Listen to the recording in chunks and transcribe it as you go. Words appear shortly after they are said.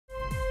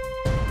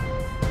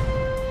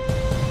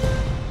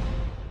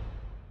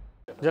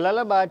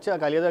जलालाबाद च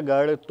अकालियों का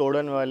गढ़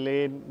तोड़न वाले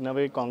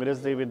नवे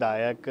कांग्रेस के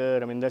विधायक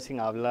रमिंदर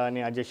सिंह आवला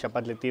ने अज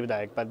शपथ लीती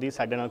विधायक पद की।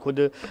 साडे नाल खुद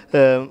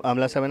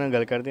आमला साहब नाल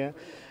गल करते हैं।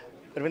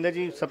 रविंदर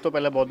जी, सब तो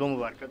पहला बहुत बहुत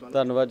मुबारक तुहानू।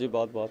 धन्यवाद जी,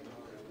 बहुत बहुत।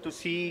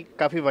 तुसी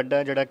काफ़ी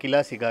वड्डा जिहड़ा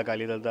किला सीगा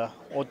अकाली दल दा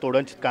वो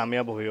तोड़न च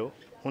कामयाब होए हो।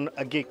 हुण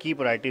अगे की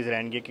प्रायोरिटीज़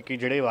रहणगीਆਂ क्योंकि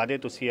ਜਿਹੜੇ वादे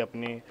तुसी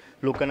अपने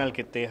लोकां नाल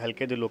कीते,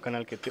 हल्के दे लोकां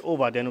नाल कीते, ਉਹ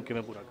ਵਾਅਦਿਆਂ ਨੂੰ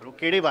ਕਿਵੇਂ ਪੂਰਾ ਕਰੋ?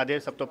 ਕਿਹੜੇ ਵਾਅਦੇ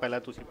ਸਭ ਤੋਂ ਪਹਿਲਾਂ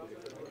ਤੁਸੀਂ ਪੂਰੇ?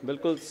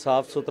 बिल्कुल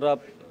साफ सुथरा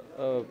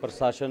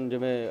प्रशासन,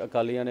 जिवें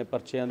अकालियां ने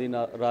परचियां दी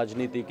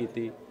राजनीति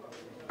की,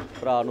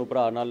 भरा नूं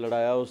भरा नाल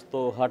लड़ाया, उस तो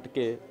हट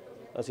के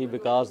असी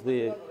विकास दे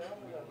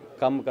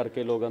काम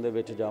करके लोगों दे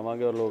विच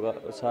जावांगे और लोग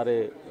सारे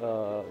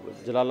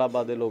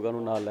जलालाबाद दे लोगों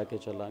नूं नाल लैके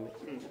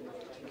चलांगे।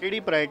 ਕਿਹੜੀ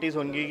ਪ੍ਰਾਇੋਰਟੀਜ਼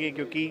ਹੋਣਗੀ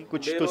क्योंकि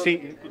कुछ तुसी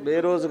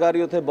बेरोज़गारी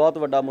उत्थे बहुत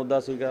वड्डा मुद्दा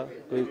सीगा,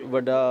 कोई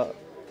वड्डा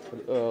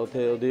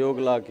उत्थे उद्योग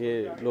ला के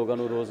लोगों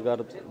नूं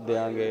रोज़गार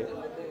देंगे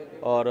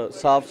और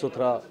साफ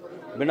सुथरा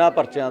बिना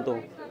परचियां तो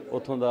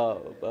उत्थों दा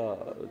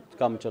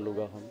काम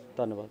चलूगा हुण।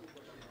 धन्यवाद।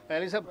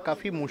 पहले सब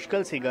काफ़ी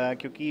मुश्किल सीगा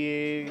क्योंकि ये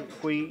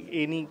कोई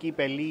ये नहीं कि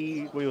पहली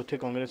कोई उत्थे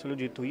कांग्रेस वालों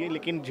जीत हुई है,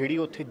 लेकिन जिहड़ी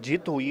उत्थे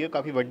जीत हुई है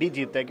काफ़ी वड्डी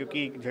जीत है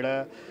क्योंकि जिहड़ा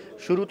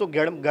शुरू तो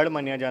गढ़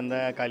मन्निया जाता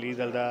है अकाली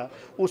दल का,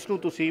 उसनूं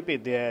तुसीं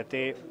भेजिया है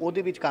तो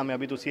उहदे विच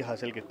कामयाबी तुसीं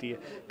हासिल की है।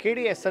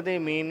 किहड़े ऐसा दे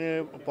मेन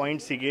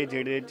पॉइंट सीगे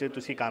जिहड़े च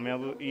तुसीं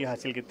कामयाबी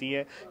हासिल की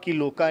है कि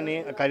लोगों ने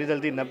अकाली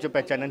दल की नब्ज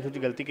पहचानण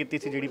विच गलती की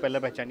सी जिहड़ी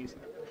पहला पहचानी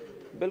सी?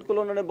 बिल्कुल,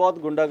 उन्होंने बहुत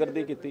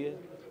गुंडागर्दी की है।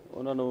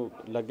 उन्होंने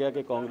लग्या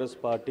कि कांग्रेस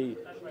पार्टी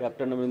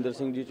कैप्टन अमरिंदर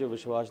सिंह जी च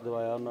विश्वास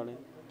दिवाया उन्होंने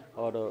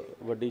और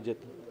वड्डी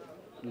जित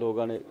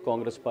लोगों ने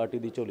कांग्रेस पार्टी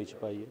की झोली च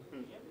पाई है।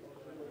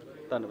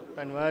 धन्यवाद।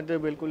 धन्यवाद।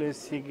 बिल्कुल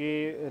इस सीगे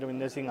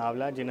रविंदर सिंह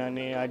आवला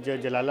जिन्होंने अज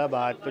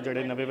जलालाबाद तो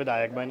जोड़े नवे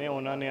विधायक बने,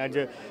 उन्होंने अज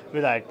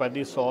विधायक पद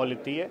की 100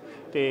 लीती है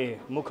तो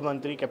मुख्य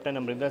मंत्री कैप्टन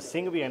अमरिंदर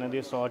सिंह भी इन्हों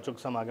के 100 चुक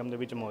समागम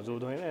के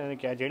मौजूद होए। इन्होंने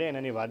कहा जोड़े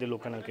इन्होंने वादे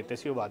लोगों नाल कीते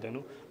सी वो वादे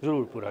नूं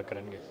जरूर पूरा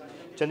करेंगे।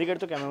 चंडीगढ़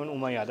तो कैमरामैन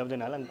उमा यादव के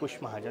नाल अंकुश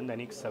महाजन,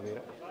 दैनिक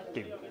सवेरा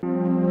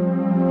टीवी।